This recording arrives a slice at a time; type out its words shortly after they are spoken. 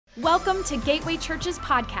Welcome to Gateway Church's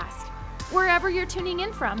podcast. Wherever you're tuning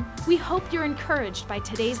in from, we hope you're encouraged by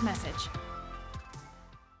today's message.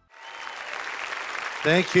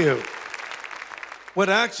 Thank you. What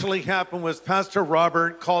actually happened was Pastor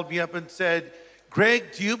Robert called me up and said,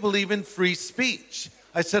 "Greg, do you believe in free speech?"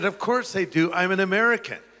 I said, "Of course I do. I'm an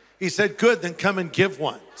American." He said, "Good, then come and give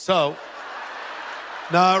one." So,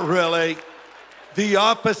 not really. The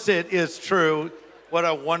opposite is true. What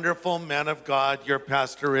a wonderful man of God your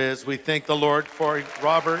pastor is. We thank the Lord for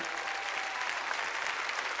Robert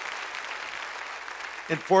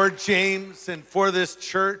and for James and for this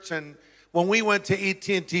church. And when we went to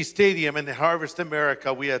AT&T Stadium in Harvest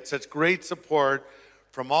America, we had such great support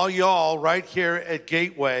from all y'all right here at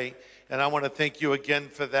Gateway. And I want to thank you again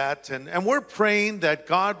for that. And we're praying that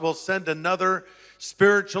God will send another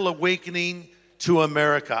spiritual awakening to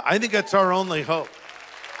America. I think that's our only hope.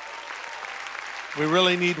 We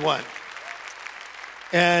really need one.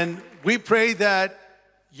 And we pray that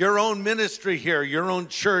your own ministry here, your own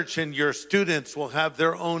church, and your students will have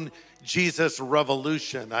their own Jesus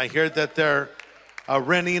revolution. I hear that they're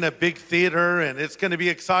renting a big theater, and it's going to be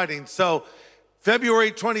exciting. So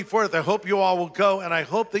February 24th, I hope you all will go, and I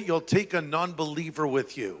hope that you'll take a non-believer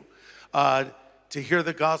with you to hear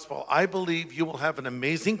the gospel. I believe you will have an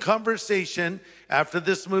amazing conversation after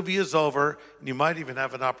this movie is over, and you might even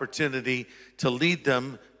have an opportunity to lead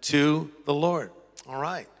them to the Lord. All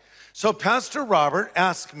right. So Pastor Robert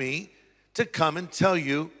asked me to come and tell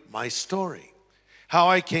you my story, how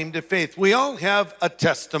I came to faith. We all have a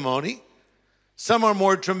testimony. Some are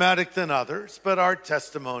more dramatic than others, but our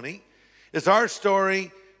testimony is our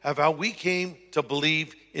story of how we came to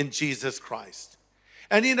believe in Jesus Christ.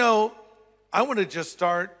 And you know, I want to just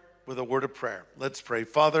start with a word of prayer. Let's pray.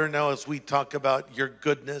 Father, now as we talk about your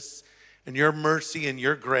goodness and your mercy and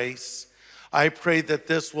your grace, I pray that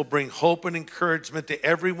this will bring hope and encouragement to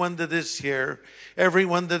everyone that is here,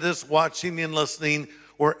 everyone that is watching and listening,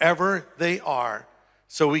 wherever they are.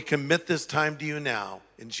 So we commit this time to you now.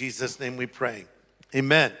 In Jesus' name we pray.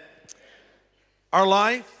 Amen. Our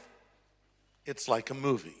life, it's like a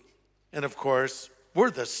movie. And of course,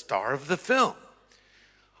 we're the star of the film.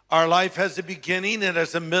 Our life has a beginning, it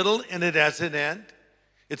has a middle, and it has an end.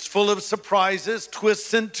 It's full of surprises,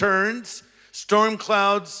 twists and turns, storm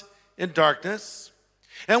clouds and darkness.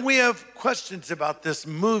 And we have questions about this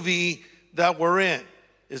movie that we're in.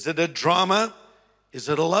 Is it a drama? Is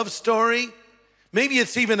it a love story? Maybe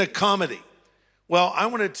it's even a comedy. Well, I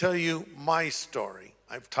want to tell you my story.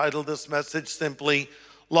 I've titled this message simply,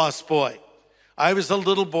 Lost Boy. I was a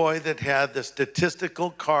little boy that had the statistical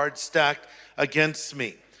card stacked against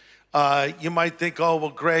me. You might think, oh,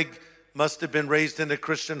 well, Greg must have been raised in a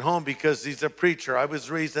Christian home because he's a preacher. I was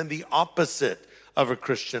raised in the opposite of a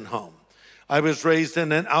Christian home. I was raised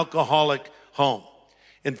in an alcoholic home.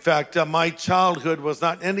 In fact, my childhood was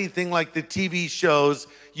not anything like the TV shows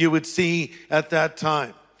you would see at that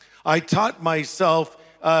time. I taught myself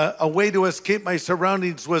a way to escape my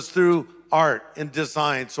surroundings was through art and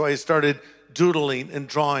design. So I started doodling and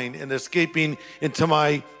drawing and escaping into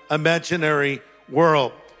my imaginary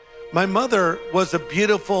world. My mother was a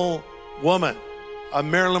beautiful woman, a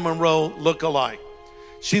Marilyn Monroe lookalike.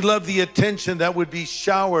 She loved the attention that would be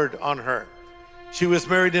showered on her. She was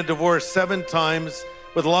married and divorced 7 times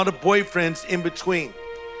with a lot of boyfriends in between.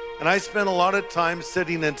 And I spent a lot of time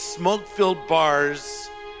sitting in smoke-filled bars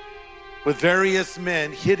with various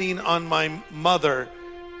men hitting on my mother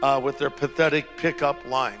with their pathetic pickup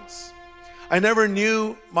lines. I never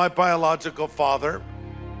knew my biological father.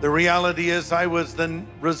 The reality is I was the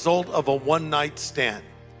result of a one-night stand.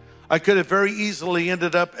 I could have very easily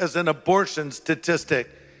ended up as an abortion statistic,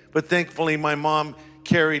 but thankfully my mom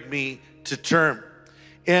carried me to term.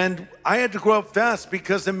 And I had to grow up fast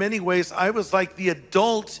because in many ways I was like the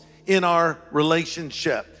adult in our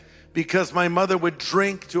relationship because my mother would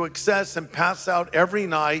drink to excess and pass out every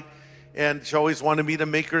night, and she always wanted me to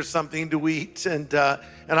make her something to eat. And I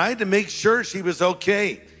had to make sure she was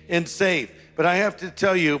okay and safe. But I have to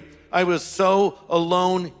tell you, I was so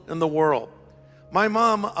alone in the world. My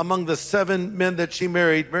mom, among the 7 men that she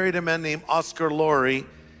married a man named Pastor Laurie.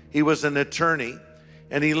 He was an attorney,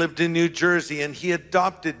 and he lived in New Jersey, and he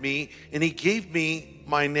adopted me, and he gave me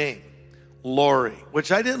my name, Laurie,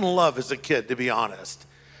 which I didn't love as a kid, to be honest,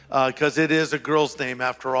 because it is a girl's name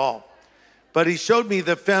after all. But he showed me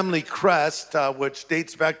the family crest, which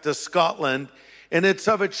dates back to Scotland, and it's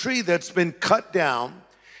of a tree that's been cut down,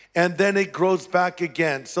 and then it grows back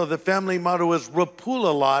again. So the family motto is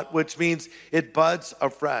Rapulalot, which means it buds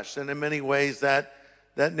afresh. And in many ways, that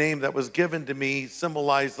name that was given to me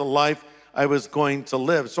symbolized the life I was going to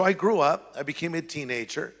live. So I grew up, I became a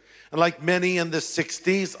teenager, And like many in the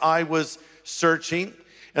 60s, I was searching,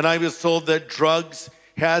 and I was told that drugs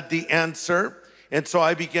had the answer. And so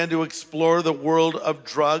I began to explore the world of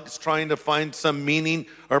drugs, trying to find some meaning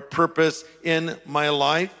or purpose in my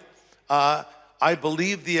life. I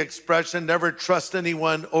believe the expression, never trust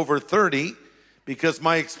anyone over 30, because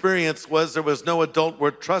my experience was there was no adult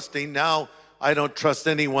worth trusting. Now I don't trust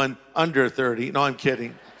anyone under 30. No, I'm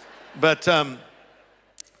kidding. But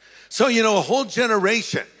so, a whole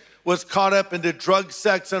generation was caught up into drug,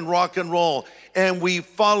 sex, and rock and roll. And we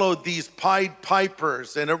followed these Pied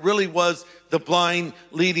Pipers, and it really was the blind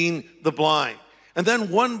leading the blind. And then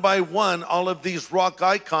one by one, all of these rock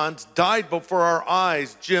icons died before our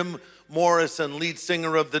eyes. Jim Morrison, lead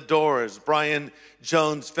singer of The Doors; Brian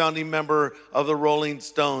Jones, founding member of the Rolling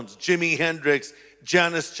Stones; Jimi Hendrix,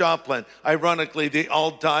 Janis Joplin. Ironically, they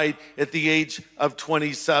all died at the age of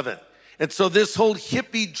 27. And so this whole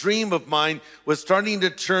hippie dream of mine was starting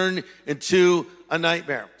to turn into a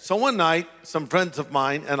nightmare. So one night, some friends of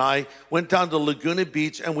mine and I went down to Laguna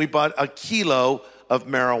Beach, and we bought a kilo of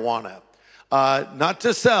marijuana. Not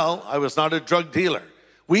to sell. I was not a drug dealer.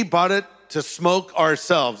 We bought it to smoke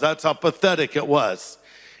ourselves. That's how pathetic it was.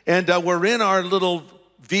 And we're in our little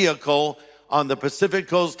vehicle on the Pacific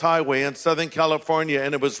Coast Highway in Southern California,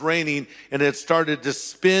 and it was raining, and it started to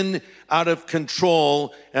spin out of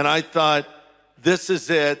control. And I thought, this is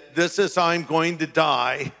it. This is how I'm going to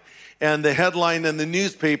die. And the headline in the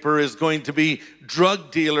newspaper is going to be,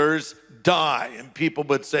 drug dealers die. And people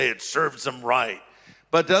would say it serves them right.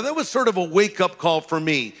 But that was sort of a wake-up call for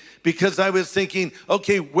me, because I was thinking,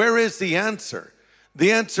 okay, where is the answer?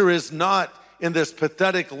 The answer is not in this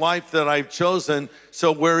pathetic life that I've chosen.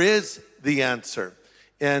 So where is the answer?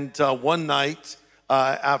 And one night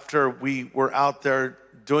after we were out there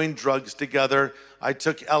doing drugs together, I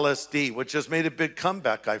took LSD, which has made a big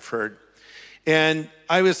comeback, I've heard. And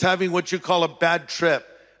I was having what you call a bad trip.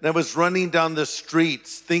 And I was running down the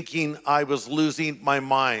streets thinking I was losing my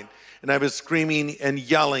mind. And I was screaming and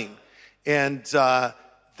yelling. And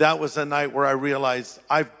that was a night where I realized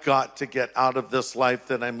I've got to get out of this life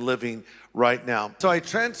that I'm living right now. So I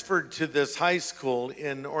transferred to this high school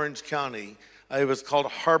in Orange County. It was called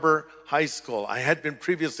Harbor High School. I had been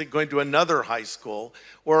previously going to another high school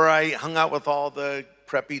where I hung out with all the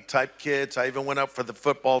preppy type kids. I even went up for the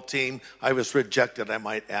football team. I was rejected, I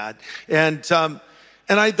might add. And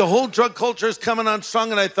the whole drug culture is coming on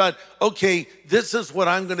strong, and I thought, okay, this is what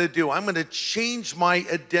I'm going to do. I'm going to change my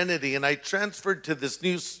identity. And I transferred to this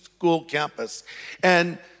new school campus.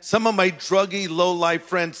 And some of my druggy, low-life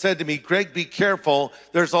friends said to me, Greg, be careful.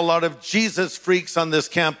 There's a lot of Jesus freaks on this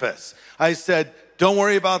campus. I said, don't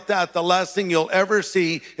worry about that. The last thing you'll ever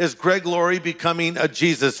see is Greg Laurie becoming a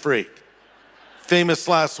Jesus freak. Famous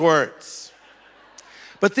last words.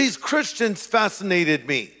 But these Christians fascinated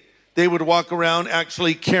me. They would walk around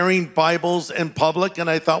actually carrying Bibles in public, and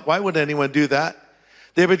I thought, why would anyone do that?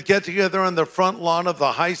 They would get together on the front lawn of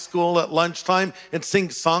the high school at lunchtime and sing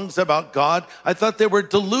songs about God. I thought they were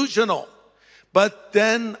delusional. But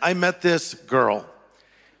then I met this girl,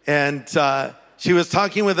 and she was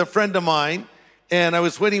talking with a friend of mine, and I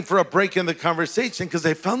was waiting for a break in the conversation because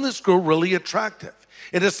I found this girl really attractive.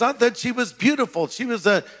 And it's not that she was beautiful. She was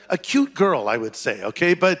a cute girl, I would say,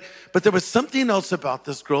 okay? But there was something else about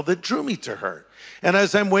this girl that drew me to her. And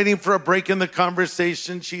as I'm waiting for a break in the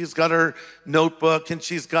conversation, she's got her notebook and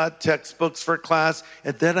she's got textbooks for class.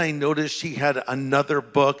 And then I noticed she had another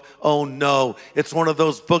book. Oh no, it's one of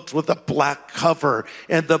those books with a black cover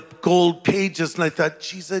and the gold pages. And I thought,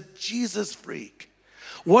 she's a Jesus freak.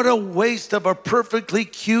 What a waste of a perfectly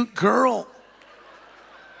cute girl.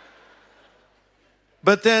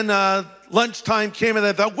 But then lunchtime came, and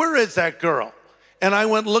I thought, where is that girl? And I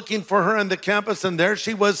went looking for her on the campus, and there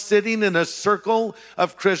she was sitting in a circle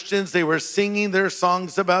of Christians. They were singing their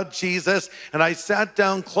songs about Jesus. And I sat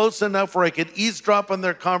down close enough where I could eavesdrop on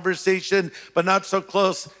their conversation, but not so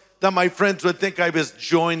close that my friends would think I was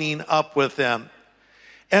joining up with them.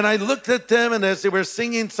 And I looked at them, and as they were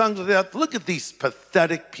singing songs, I thought, look at these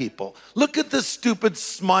pathetic people. Look at the stupid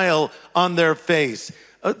smile on their face.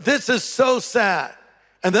 This is so sad.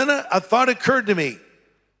 And then a thought occurred to me.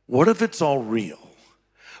 What if it's all real?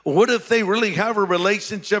 What if they really have a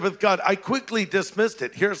relationship with God? I quickly dismissed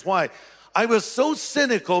it. Here's why. I was so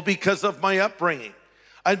cynical because of my upbringing.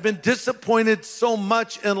 I'd been disappointed so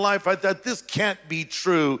much in life. I thought, this can't be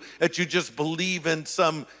true, that you just believe in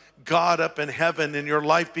some God up in heaven and your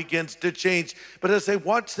life begins to change. But as I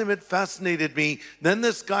watched them, it fascinated me. Then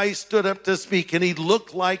this guy stood up to speak, and he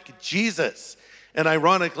looked like Jesus. And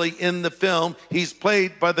ironically, in the film, he's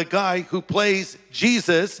played by the guy who plays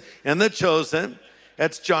Jesus in The Chosen.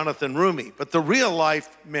 That's Jonathan Rumi. But the real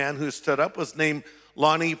life man who stood up was named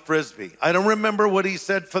Lonnie Frisbee. I don't remember what he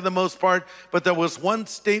said for the most part, but there was one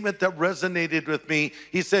statement that resonated with me.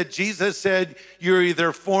 He said, Jesus said, you're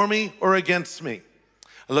either for me or against me.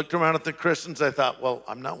 I looked around at the Christians. I thought, well,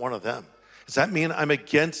 I'm not one of them. Does that mean I'm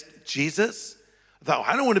against Jesus? I thought,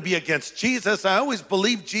 I don't want to be against Jesus. I always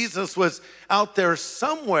believed Jesus was out there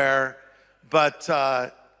somewhere, but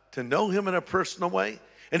to know him in a personal way.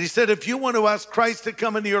 And he said, if you want to ask Christ to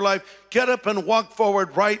come into your life, get up and walk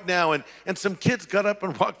forward right now. And some kids got up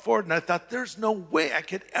and walked forward, and I thought, there's no way I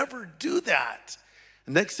could ever do that.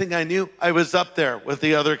 The next thing I knew, I was up there with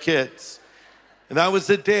the other kids. And that was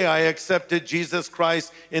the day I accepted Jesus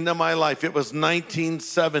Christ into my life. It was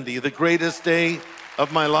 1970, the greatest day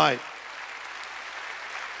of my life.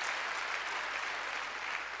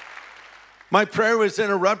 My prayer was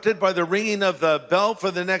interrupted by the ringing of the bell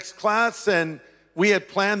for the next class, and we had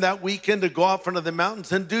planned that weekend to go off into the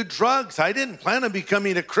mountains and do drugs. I didn't plan on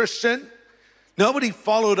becoming a Christian. Nobody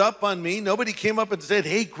followed up on me. Nobody came up and said,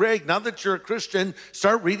 hey, Greg, now that you're a Christian,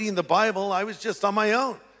 start reading the Bible. I was just on my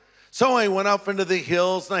own. So I went off into the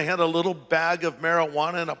hills, and I had a little bag of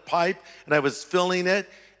marijuana and a pipe, and I was filling it.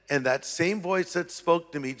 And that same voice that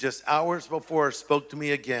spoke to me just hours before spoke to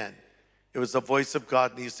me again. It was the voice of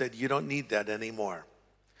God, and he said, you don't need that anymore.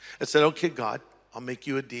 I said, okay, God, I'll make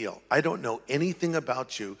you a deal. I don't know anything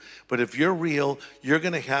about you, but if you're real, you're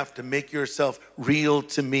going to have to make yourself real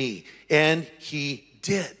to me. And he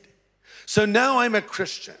did. So now I'm a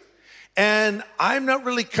Christian, and I'm not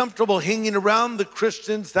really comfortable hanging around the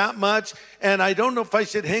Christians that much, and I don't know if I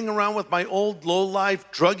should hang around with my old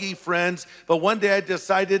low-life, druggy friends, but one day I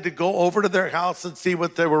decided to go over to their house and see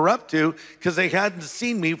what they were up to because they hadn't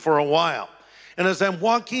seen me for a while. And as I'm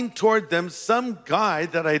walking toward them, some guy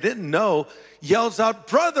that I didn't know yells out,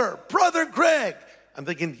 brother Greg. I'm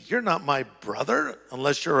thinking, you're not my brother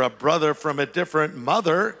unless you're a brother from a different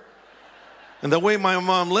mother. And the way my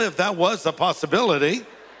mom lived, that was a possibility.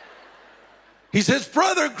 He says,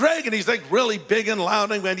 brother Greg, and he's like really big and loud.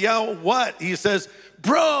 And I went, yeah, what? He says,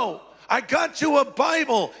 bro, I got you a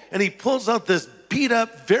Bible. And he pulls out this beat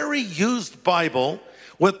up, very used Bible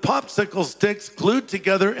with popsicle sticks glued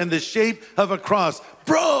together in the shape of a cross.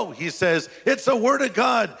 Bro, he says, it's the word of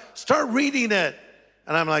God. Start reading it.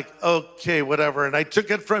 And I'm like, okay, whatever. And I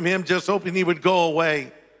took it from him just hoping he would go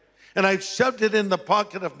away. And I shoved it in the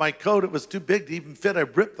pocket of my coat. It was too big to even fit. I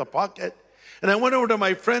ripped the pocket. And I went over to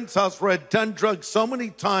my friend's house where I'd done drugs so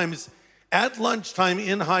many times at lunchtime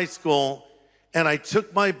in high school. And I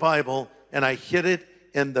took my Bible and I hid it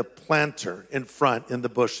in the planter in front in the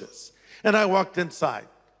bushes. And I walked inside.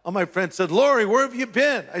 All my friends said, Laurie, where have you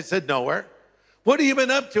been? I said, nowhere. What have you been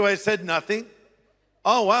up to? I said, nothing.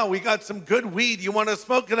 Oh, wow, we got some good weed. You want to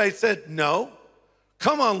smoke it? I said, no.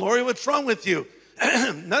 Come on, Laurie, what's wrong with you?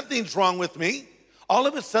 Nothing's wrong with me. All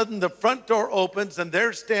of a sudden, the front door opens, and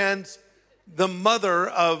there stands the mother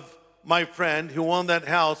of my friend who owned that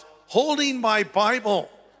house holding my Bible.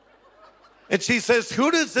 And she says, who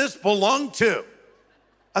does this belong to?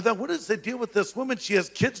 I thought, what is the deal with this woman? She has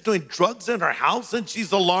kids doing drugs in her house and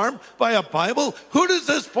she's alarmed by a Bible? Who does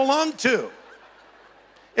this belong to?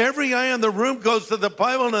 Every eye in the room goes to the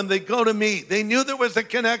Bible and they go to me. They knew there was a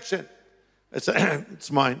connection. I said, it's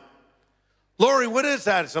mine. Laurie, what is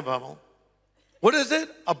that? It's a Bible. What is it?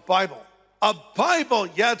 A Bible. A Bible.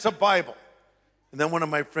 Yeah, it's a Bible. And then one of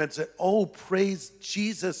my friends said, oh, praise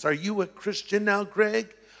Jesus. Are you a Christian now, Greg?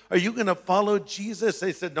 Are you going to follow Jesus?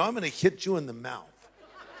 I said, no, I'm going to hit you in the mouth.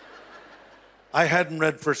 I hadn't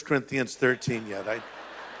read 1 Corinthians 13 yet.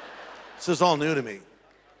 This is all new to me.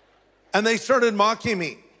 And they started mocking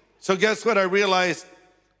me. So guess what? I realized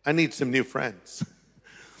I need some new friends.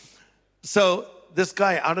 So this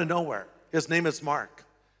guy out of nowhere, his name is Mark.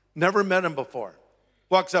 Never met him before.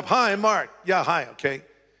 Walks up, hi, Mark. Yeah, hi, okay.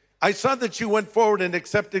 I saw that you went forward and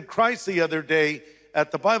accepted Christ the other day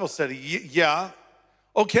at the Bible study. Yeah.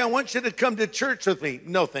 Okay, I want you to come to church with me.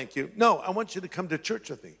 No, thank you. No, I want you to come to church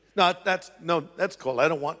with me. No, that's cool. I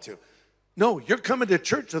don't want to. No, you're coming to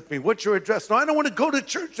church with me. What's your address? No, I don't want to go to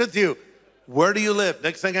church with you. Where do you live?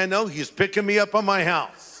 Next thing I know, he's picking me up on my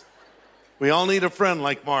house. We all need a friend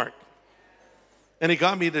like Mark. And he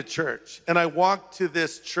got me to church. And I walked to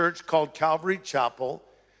this church called Calvary Chapel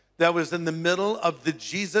that was in the middle of the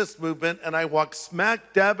Jesus movement. And I walked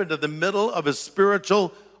smack dab into the middle of a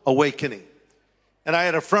spiritual awakening. And I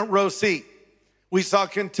had a front row seat. We saw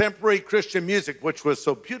contemporary Christian music, which was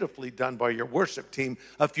so beautifully done by your worship team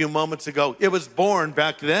a few moments ago. It was born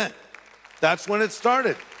back then. That's when it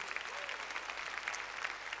started.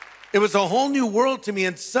 It was a whole new world to me,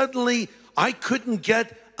 and suddenly I couldn't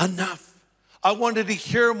get enough. I wanted to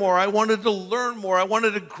hear more. I wanted to learn more. I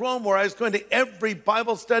wanted to grow more. I was going to every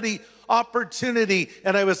Bible study opportunity,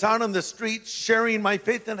 and I was out on the street sharing my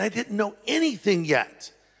faith, and I didn't know anything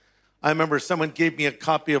yet. I remember someone gave me a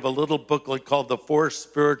copy of a little booklet called The Four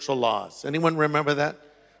Spiritual Laws. Anyone remember that?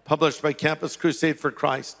 Published by Campus Crusade for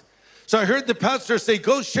Christ. So I heard the pastor say,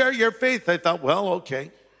 go share your faith. I thought, well,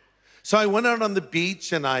 okay. So I went out on the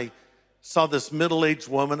beach, and I saw this middle-aged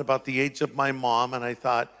woman about the age of my mom, and I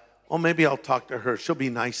thought, well, maybe I'll talk to her. She'll be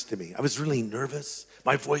nice to me. I was really nervous.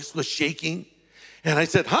 My voice was shaking. And I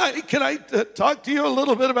said, hi, can I talk to you a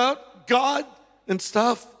little bit about God and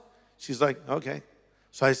stuff? She's like, okay.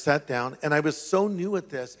 So I sat down, and I was so new at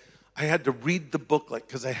this, I had to read the booklet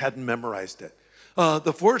because I hadn't memorized it.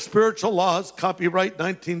 The Four Spiritual Laws, copyright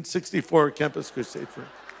 1964, Campus Crusade for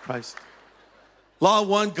Christ. Law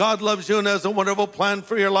 1, God loves you and has a wonderful plan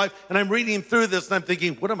for your life. And I'm reading through this, and I'm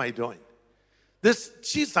thinking, what am I doing?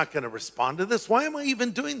 She's not going to respond to this. Why am I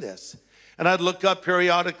even doing this? And I'd look up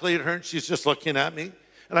periodically at her, and she's just looking at me.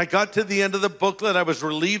 And I got to the end of the booklet. I was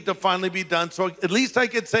relieved to finally be done. So at least I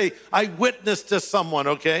could say, I witnessed to someone,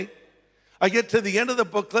 okay? I get to the end of the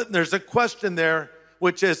booklet, and there's a question there,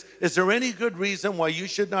 which is there any good reason why you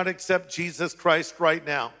should not accept Jesus Christ right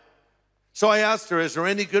now? So I asked her, is there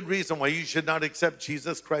any good reason why you should not accept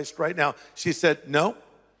Jesus Christ right now? She said, no.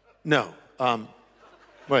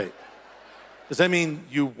 Wait. Does that mean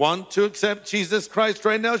you want to accept Jesus Christ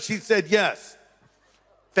right now? She said, yes.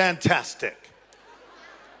 Fantastic.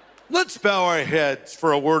 Let's bow our heads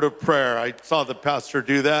for a word of prayer. I saw the pastor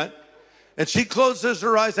do that. And she closes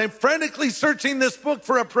her eyes. I'm frantically searching this book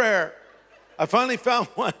for a prayer. I finally found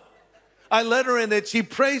one. I let her in it. She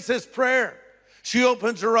prays this prayer. She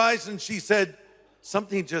opens her eyes and she said,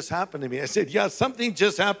 something just happened to me. I said, yeah, something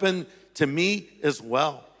just happened to me as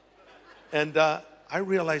well. And I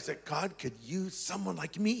realized that God could use someone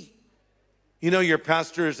like me. You know, your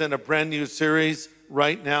pastor is in a brand new series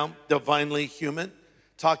right now, Divinely Human,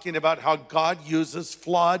 talking about how God uses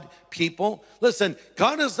flawed people. Listen,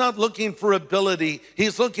 God is not looking for ability.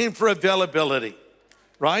 He's looking for availability,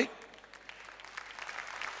 right?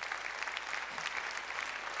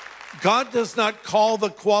 God does not call the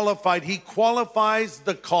qualified. He qualifies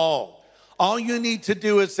the call. All you need to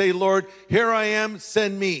do is say, Lord, here I am,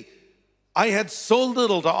 send me. I had so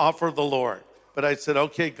little to offer the Lord, but I said,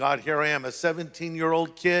 okay, God, here I am, a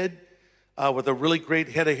 17-year-old kid with a really great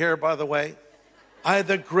head of hair, by the way. I had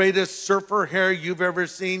the greatest surfer hair you've ever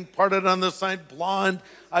seen, parted on the side, blonde.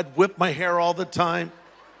 I'd whip my hair all the time.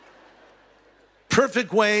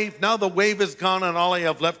 Perfect wave. Now the wave is gone and all I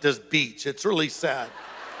have left is beach. It's really sad.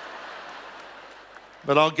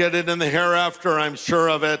 But I'll get it in the hereafter, I'm sure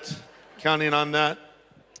of it, counting on that.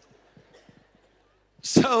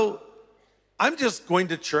 So I'm just going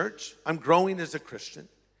to church. I'm growing as a Christian.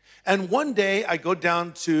 And one day I go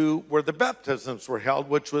down to where the baptisms were held,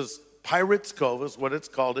 which was Pirates Cove is what it's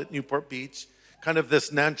called at Newport Beach, kind of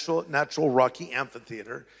this natural rocky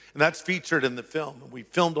amphitheater. And that's featured in the film. And we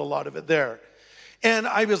filmed a lot of it there. And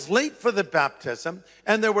I was late for the baptism,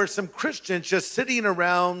 and there were some Christians just sitting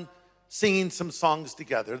around singing some songs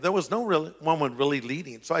together. There was no one really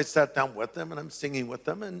leading. So I sat down with them, and I'm singing with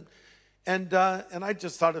them. And I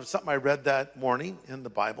just thought of something I read that morning in the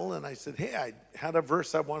Bible. And I said, hey, I had a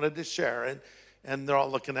verse I wanted to share. And they're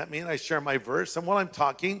all looking at me, and I share my verse. And while I'm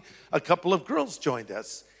talking, a couple of girls joined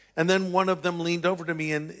us. And then one of them leaned over to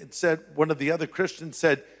me and said, one of the other Christians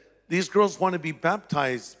said, these girls want to be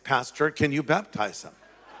baptized, Pastor. Can you baptize them?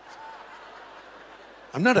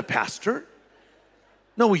 I'm not a pastor.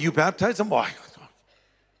 No, will you baptize them?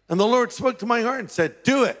 And the Lord spoke to my heart and said,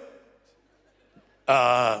 do it.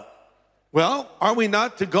 Well, are we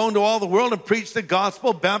not to go into all the world and preach the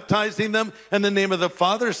gospel, baptizing them in the name of the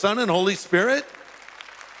Father, Son, and Holy Spirit?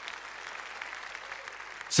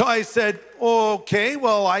 So I said, okay,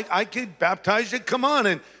 well, I could baptize you. Come on.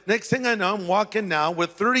 And next thing I know, I'm walking now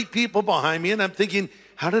with 30 people behind me, and I'm thinking,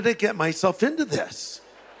 how did I get myself into this?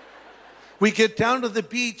 We get down to the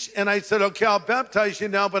beach, and I said, okay, I'll baptize you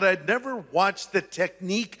now, but I'd never watched the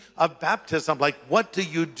technique of baptism. Like, what do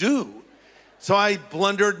you do? So I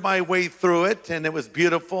blundered my way through it, and it was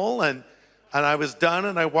beautiful, and I was done,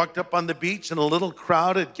 and I walked up on the beach, and a little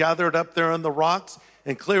crowd had gathered up there on the rocks,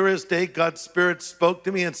 and clear as day, God's Spirit spoke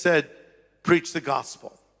to me and said, preach the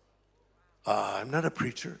gospel. I'm not a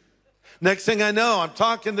preacher. Next thing I know, I'm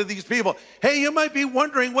talking to these people. Hey, you might be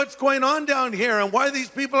wondering what's going on down here and why these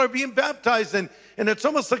people are being baptized. And it's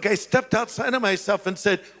almost like I stepped outside of myself and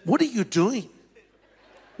said, what are you doing?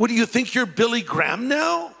 What, do you think you're Billy Graham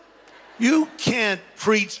now? You can't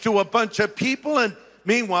preach to a bunch of people. And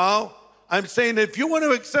meanwhile, I'm saying, if you want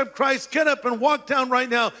to accept Christ, get up and walk down right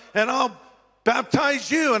now, and I'll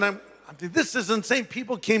baptize you. And I'm thinking, this is insane.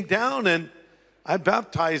 People came down and I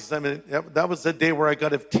baptized them. And that was the day where I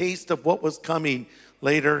got a taste of what was coming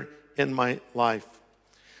later in my life.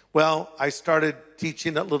 Well, I started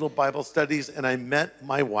teaching at little Bible studies and I met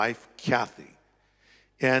my wife, Kathy.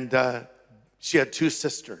 And she had two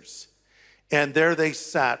sisters. And there they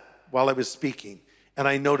sat while I was speaking. And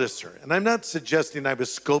I noticed her. And I'm not suggesting I was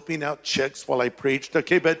scoping out chicks while I preached,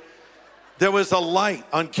 okay? But there was a light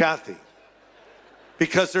on Kathy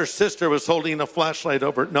because her sister was holding a flashlight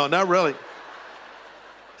over. No, not really.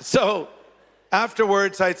 So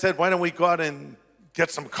afterwards, I said, why don't we go out and get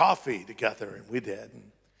some coffee together? And we did.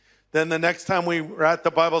 And then the next time we were at the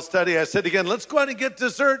Bible study, I said again, let's go out and get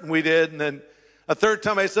dessert. And we did. And then a third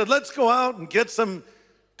time I said, let's go out and get some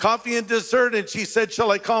coffee and dessert. And she said, shall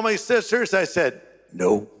I call my sisters? I said,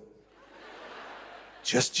 no,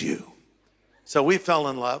 just you. So we fell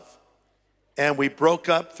in love and we broke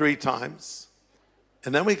up 3 times.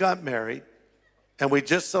 And then we got married. And we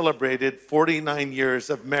just celebrated 49 years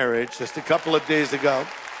of marriage just a couple of days ago.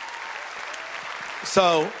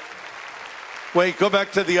 So, wait, go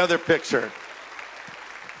back to the other picture.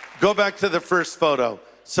 Go back to the first photo.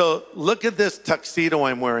 So look at this tuxedo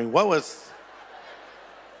I'm wearing. What was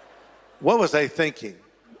I thinking?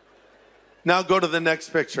 Now go to the next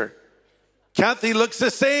picture. Kathy looks the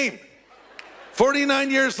same. 49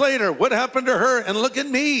 years later, what happened to her? And look at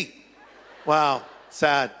me. Wow,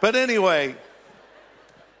 sad. But anyway,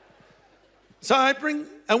 so I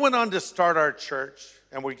went on to start our church,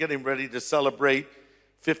 and we're getting ready to celebrate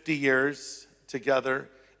 50 years together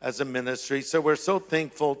as a ministry. So we're so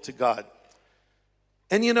thankful to God.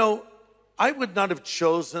 And you know, I would not have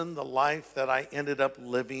chosen the life that I ended up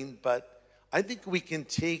living, but I think we can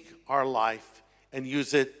take our life and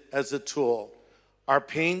use it as a tool. Our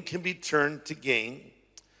pain can be turned to gain.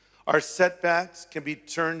 Our setbacks can be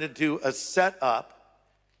turned into a setup,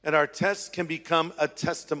 and our tests can become a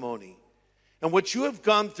testimony. And what you have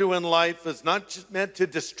gone through in life is not just meant to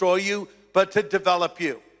destroy you, but to develop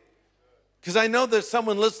you. Because I know there's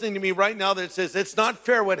someone listening to me right now that says, it's not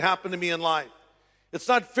fair what happened to me in life. It's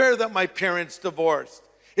not fair that my parents divorced.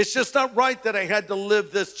 It's just not right that I had to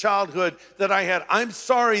live this childhood that I had. I'm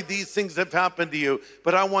sorry these things have happened to you,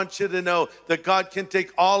 but I want you to know that God can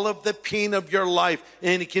take all of the pain of your life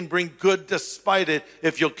and He can bring good despite it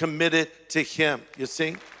if you'll commit it to Him. You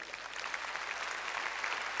see?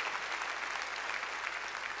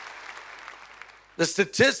 The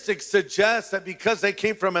statistics suggest that because I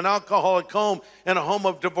came from an alcoholic home and a home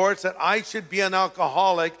of divorce, that I should be an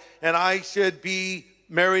alcoholic and I should be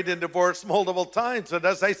married and divorced multiple times. And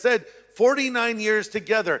as I said, 49 years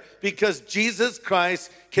together, because Jesus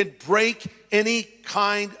Christ can break any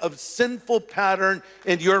kind of sinful pattern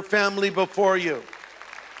in your family before you.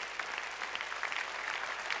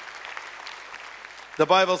 The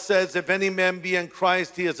Bible says, if any man be in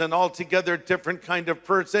Christ, he is an altogether different kind of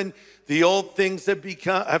person. The old things that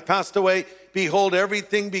have passed away, behold,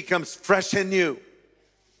 everything becomes fresh and new.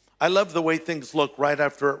 I love the way things look right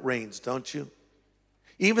after it rains, don't you?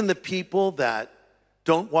 Even the people that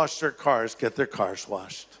don't wash their cars get their cars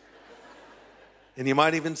washed. And you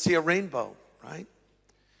might even see a rainbow, right?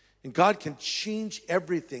 And God can change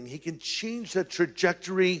everything. He can change the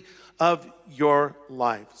trajectory of your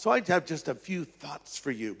life. So I have just a few thoughts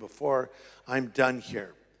for you before I'm done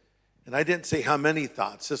here. And I didn't say how many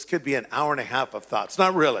thoughts. This could be an hour and a half of thoughts.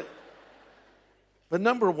 Not really. But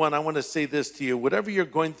number one, I want to say this to you. Whatever you're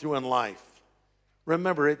going through in life,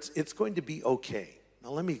 remember, it's going to be okay. Now,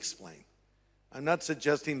 let me explain. I'm not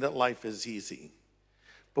suggesting that life is easy.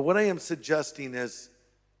 But what I am suggesting is,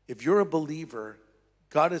 if you're a believer,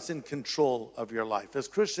 God is in control of your life. As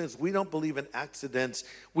Christians, we don't believe in accidents.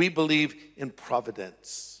 We believe in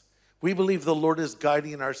providence. We believe the Lord is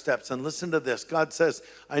guiding our steps. And listen to this. God says,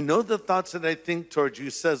 I know the thoughts that I think towards you,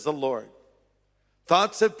 says the Lord.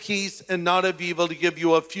 Thoughts of peace and not of evil, to give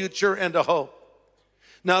you a future and a hope.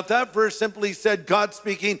 Now, if that verse simply said, God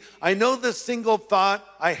speaking, I know the single thought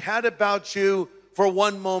I had about you for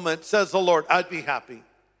one moment, says the Lord, I'd be happy.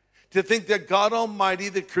 To think that God Almighty,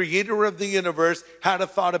 the creator of the universe, had a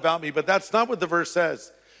thought about me. But that's not what the verse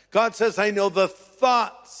says. God says, I know the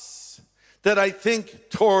thoughts that I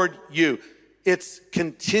think toward you. It's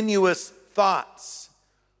continuous thoughts.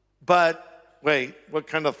 But wait, what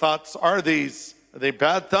kind of thoughts are these? Are they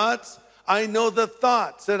bad thoughts? I know the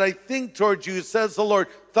thoughts that I think toward you, says the Lord,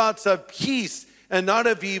 thoughts of peace and not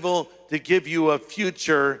of evil, to give you a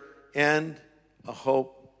future and a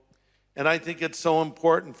hope. And I think it's so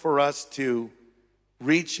important for us to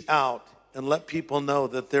reach out and let people know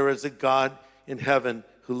that there is a God in heaven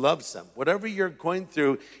who loves them. Whatever you're going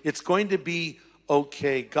through, it's going to be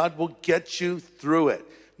okay. God will get you through it.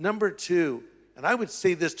 Number two, and I would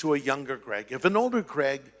say this to a younger Greg. If an older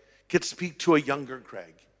Greg could speak to a younger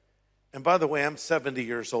Greg, and by the way, I'm 70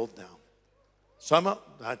 years old now. So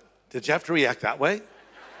did you have to react that way?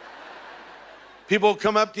 People will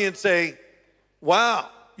come up to you and say, wow,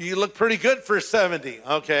 you look pretty good for 70.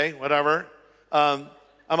 Okay, whatever. I'm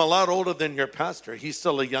a lot older than your pastor. He's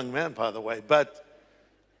still a young man, by the way. But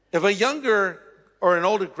if a younger or an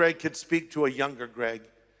older Greg could speak to a younger Greg,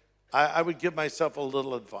 I would give myself a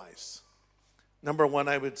little advice. Number one,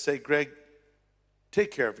 I would say, Greg,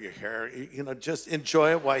 take care of your hair. Just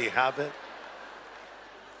enjoy it while you have it.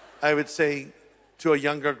 I would say to a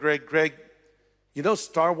younger Greg,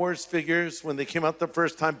 Star Wars figures, when they came out the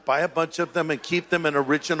first time, buy a bunch of them and keep them in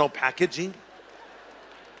original packaging.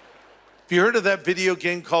 Have you heard of that video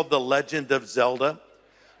game called The Legend of Zelda?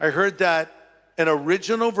 I heard that an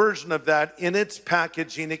original version of that in its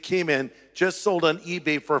packaging, it came in, just sold on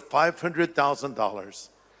eBay for $500,000.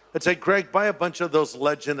 I'd say, Greg, buy a bunch of those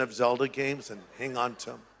Legend of Zelda games and hang on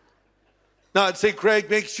to them. Now, I'd say, Greg,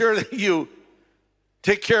 make sure that you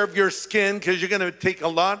take care of your skin because you're going to take a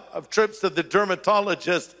lot of trips to the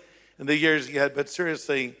dermatologist in the years ahead. But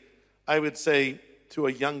seriously, I would say to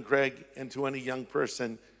a young Greg and to any young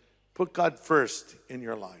person, put God first in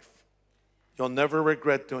your life. You'll never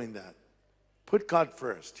regret doing that. Put God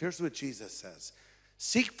first. Here's what Jesus says.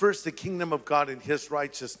 Seek first the kingdom of God and his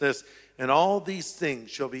righteousness, and all these things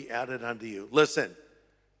shall be added unto you. Listen,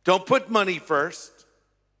 don't put money first.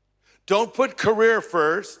 Don't put career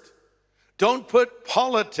first. Don't put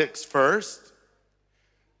politics first.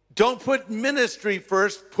 Don't put ministry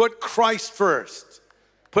first. Put Christ first.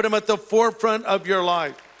 Put him at the forefront of your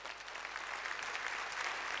life.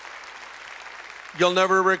 You'll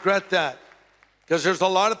never regret that because there's a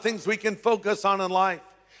lot of things we can focus on in life.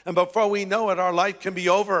 And before we know it, our life can be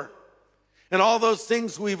over. And all those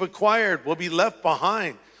things we've acquired will be left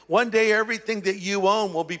behind. One day, everything that you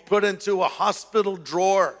own will be put into a hospital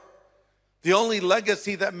drawer. The only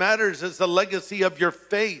legacy that matters is the legacy of your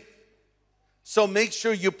faith. So make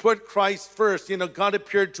sure you put Christ first. God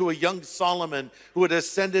appeared to a young Solomon who had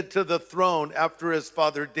ascended to the throne after his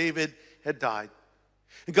father David had died.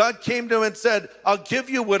 And God came to him and said, I'll give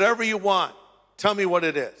you whatever you want. Tell me what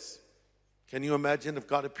it is. Can you imagine if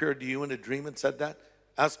God appeared to you in a dream and said that?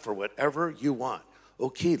 Ask for whatever you want.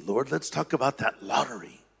 Okay, Lord, let's talk about that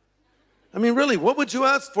lottery. I mean, really, what would you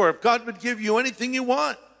ask for if God would give you anything you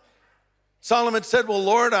want? Solomon said, well,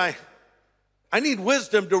 Lord, I need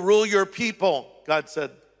wisdom to rule your people. God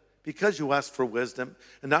said, because you asked for wisdom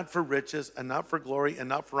and not for riches and not for glory and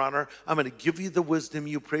not for honor, I'm going to give you the wisdom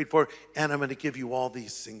you prayed for, and I'm going to give you all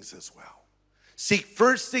these things as well. Seek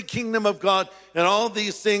first the kingdom of God, and all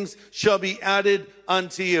these things shall be added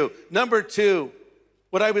unto you. Number two,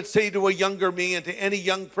 what I would say to a younger me and to any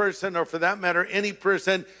young person, or for that matter, any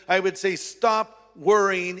person, I would say stop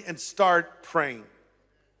worrying and start praying.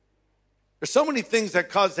 There's so many things that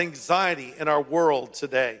cause anxiety in our world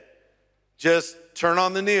today. Just turn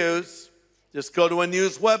on the news, just go to a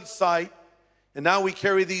news website, and now we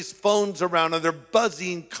carry these phones around and they're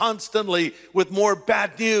buzzing constantly with more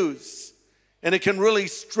bad news. And it can really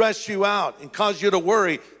stress you out and cause you to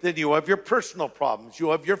worry. Then you have your personal problems,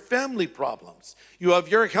 you have your family problems, you have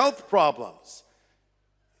your health problems,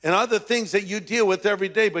 and other things that you deal with every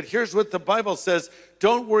day. But here's what the Bible says.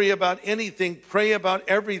 Don't worry about anything. Pray about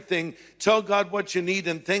everything. Tell God what you need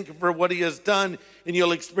and thank him for what he has done. And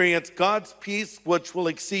you'll experience God's peace, which will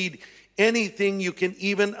exceed anything you can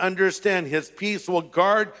even understand. His peace will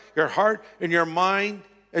guard your heart and your mind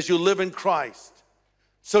as you live in Christ.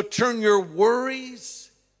 So turn your worries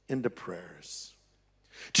into prayers.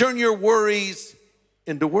 Turn your worries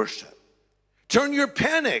into worship. Turn your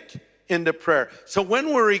panic into prayer. So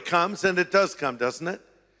when worry comes, and it does come, doesn't it?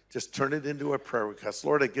 Just turn it into a prayer request.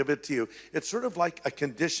 Lord, I give it to you. It's sort of like a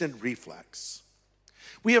conditioned reflex.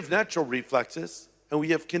 We have natural reflexes and we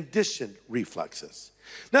have conditioned reflexes.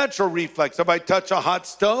 Natural reflex, if I touch a hot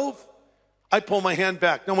stove, I pull my hand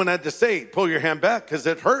back. No one had to say, pull your hand back because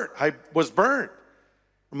it hurt. I was burned.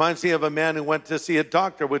 Reminds me of a man who went to see a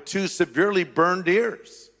doctor with 2 severely burned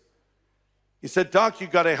ears. He said, Doc, you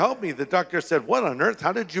got to help me. The doctor said, what on earth?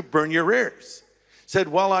 How did you burn your ears? He said,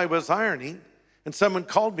 well, I was ironing and someone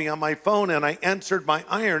called me on my phone and I answered my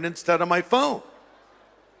iron instead of my phone.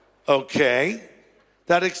 Okay,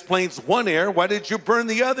 that explains one ear. Why did you burn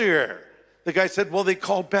the other ear? The guy said, well, they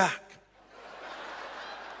called back.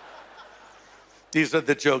 These are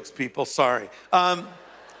the jokes, people, sorry.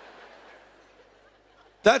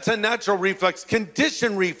 That's a natural reflex.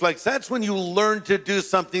 Conditioned reflex, that's when you learn to do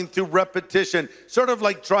something through repetition, sort of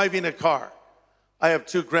like driving a car. I have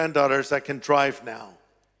 2 granddaughters that can drive now.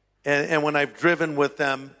 And when I've driven with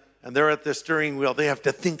them and they're at the steering wheel, they have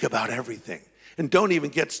to think about everything. And don't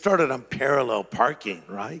even get started on parallel parking,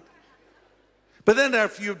 right? But then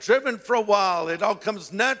after you've driven for a while, it all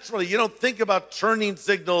comes naturally. You don't think about turning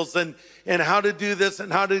signals and how to do this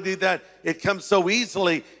and how to do that. It comes so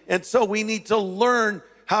easily. And so we need to learn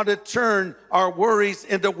how to turn our worries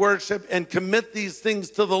into worship and commit these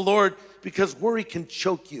things to the Lord, because worry can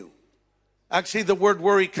choke you. Actually, the word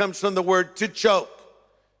worry comes from the word to choke.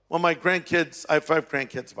 Well, my grandkids, I have 5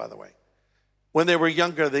 grandkids, by the way. When they were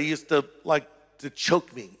younger, they used to like to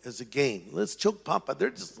choke me as a game. Let's choke Papa. They're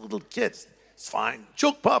just little kids. It's fine.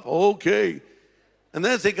 Choke Papa, okay. And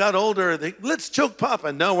then as they got older, let's choke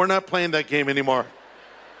Papa. No, we're not playing that game anymore.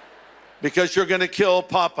 Because you're going to kill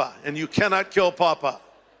Papa, and you cannot kill Papa.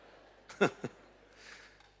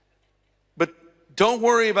 But don't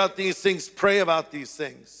worry about these things. Pray about these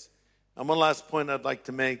things. And one last point I'd like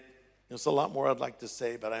to make. There's a lot more I'd like to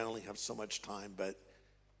say, but I only have so much time. But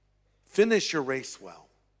finish your race well.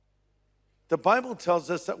 The Bible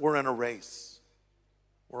tells us that we're in a race.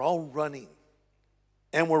 We're all running.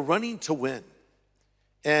 And we're running to win.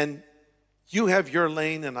 And you have your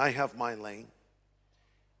lane and I have my lane.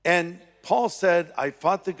 And Paul said, I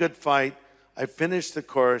fought the good fight. I finished the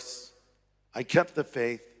course. I kept the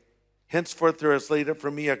faith. Henceforth there is laid up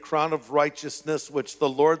for me a crown of righteousness, which the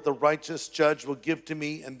Lord, the righteous judge, will give to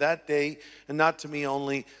me in that day, and not to me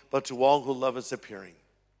only, but to all who love his appearing.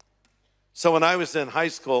 So when I was in high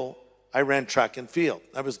school, I ran track and field.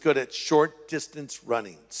 I was good at short distance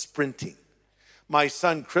running, sprinting. My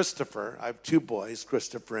son, Christopher, I have 2 boys,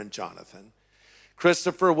 Christopher and Jonathan.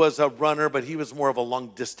 Christopher was a runner, but he was more of a long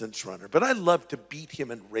distance runner. But I loved to beat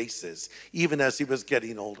him in races, even as he was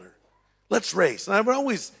getting older. Let's race. And I would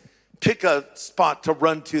always pick a spot to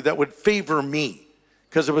run to that would favor me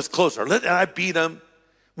because it was closer. And I beat him.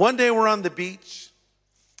 One day we're on the beach,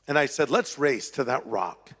 and I said, let's race to that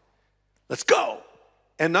rock. Let's go.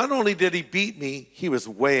 And not only did he beat me, he was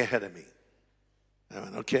way ahead of me. I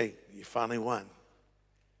went, okay, you finally won.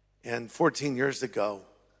 And 14 years ago,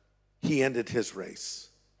 he ended his race.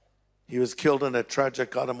 He was killed in a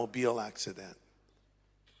tragic automobile accident.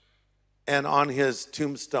 And on his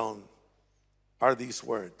tombstone are these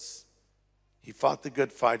words: he fought the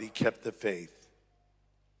good fight, he kept the faith.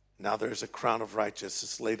 Now there's a crown of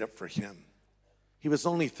righteousness laid up for him. He was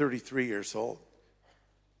only 33 years old.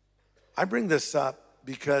 I bring this up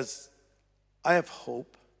because I have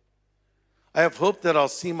hope. I have hope that I'll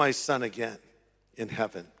see my son again in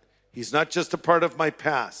heaven. He's not just a part of my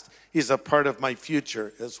past, he's a part of my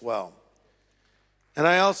future as well. And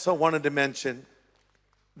I also wanted to mention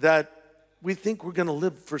that we think we're going to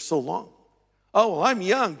live for so long. Oh, well, I'm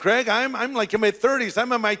young, Greg. I'm like in my 30s.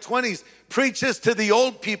 I'm in my 20s. Preach this to the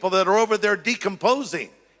old people that are over there decomposing.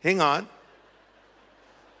 Hang on.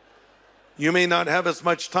 You may not have as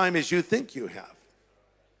much time as you think you have.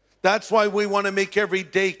 That's why we want to make every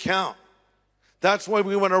day count. That's why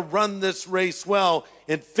we want to run this race well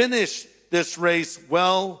and finish this race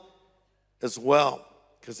well as well.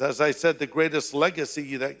 Because as I said, the greatest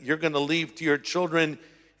legacy that you're going to leave to your children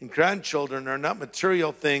and grandchildren are not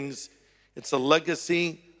material things. It's a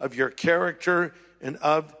legacy of your character and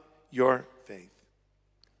of your faith.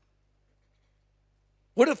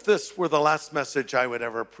 What if this were the last message I would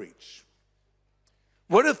ever preach?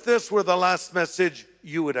 What if this were the last message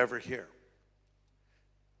you would ever hear?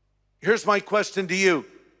 Here's my question to you.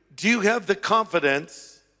 Do you have the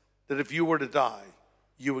confidence that if you were to die,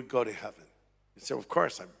 you would go to heaven? You say, of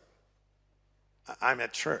course, I'm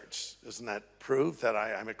at church. Doesn't that prove that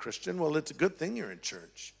I'm a Christian? Well, it's a good thing you're in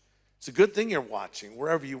church. It's a good thing you're watching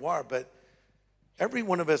wherever you are, but every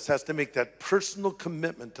one of us has to make that personal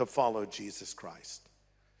commitment to follow Jesus Christ.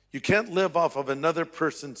 You can't live off of another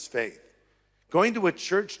person's faith. Going to a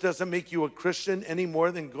church doesn't make you a Christian any more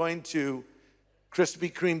than going to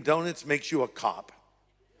Krispy Kreme donuts makes you a cop.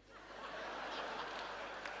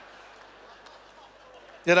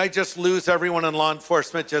 Did I just lose everyone in law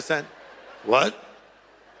enforcement just then? What?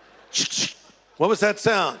 What was that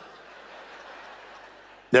sound?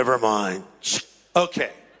 Never mind.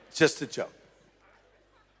 Okay, it's just a joke.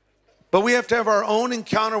 But we have to have our own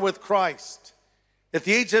encounter with Christ. At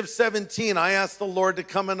the age of 17, I asked the Lord to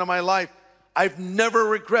come into my life. I've never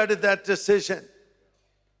regretted that decision.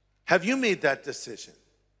 Have you made that decision?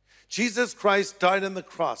 Jesus Christ died on the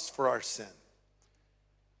cross for our sin.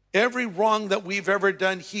 Every wrong that we've ever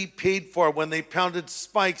done, he paid for when they pounded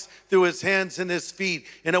spikes through his hands and his feet.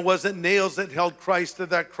 And it wasn't nails that held Christ to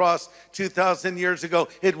that cross 2,000 years ago.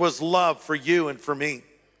 It was love for you and for me.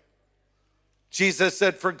 Jesus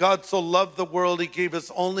said, for God so loved the world, he gave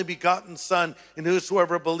his only begotten Son, and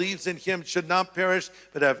whosoever believes in him should not perish,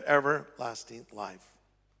 but have everlasting life.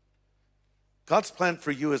 God's plan for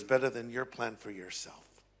you is better than your plan for yourself.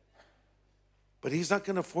 But he's not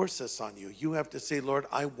going to force this on you. You have to say, Lord,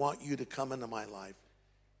 I want you to come into my life.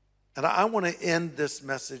 And I want to end this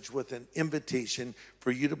message with an invitation for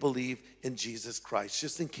you to believe in Jesus Christ,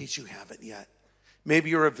 just in case you haven't yet. Maybe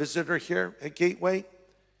you're a visitor here at Gateway.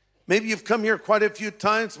 Maybe you've come here quite a few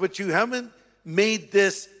times, but you haven't made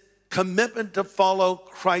this commitment to follow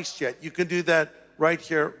Christ yet. You can do that right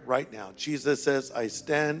here, right now. Jesus says, I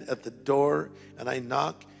stand at the door and I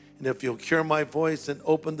knock, and if you'll hear my voice and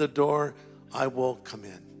open the door, I will come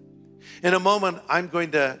in. In a moment, I'm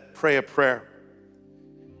going to pray a prayer.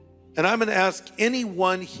 And I'm going to ask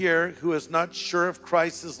anyone here who is not sure if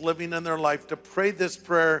Christ is living in their life to pray this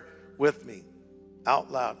prayer with me out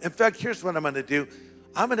loud. In fact, here's what I'm going to do.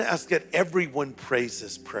 I'm going to ask that everyone prays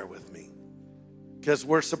this prayer with me, because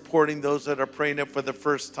we're supporting those that are praying it for the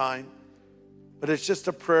first time. But it's just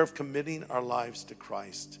a prayer of committing our lives to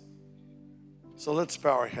Christ. So let's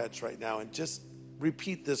bow our heads right now and just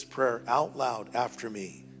repeat this prayer out loud after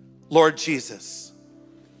me. Lord Jesus,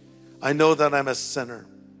 I know that I'm a sinner,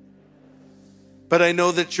 but I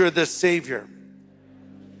know that you're the Savior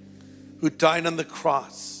who died on the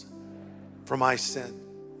cross for my sin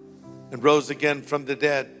and rose again from the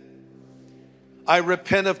dead. I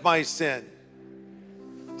repent of my sin.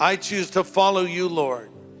 I choose to follow you,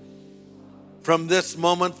 Lord, from this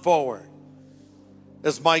moment forward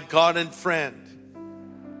as my God and friend,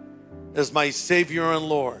 as my Savior and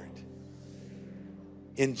Lord.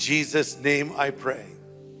 In Jesus' name I pray.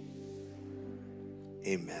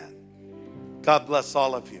 Amen. God bless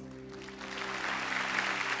all of you.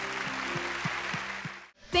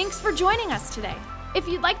 Thanks for joining us today. If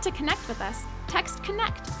you'd like to connect with us, text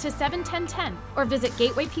CONNECT to 71010 or visit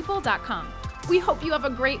gatewaypeople.com. We hope you have a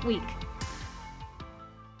great week.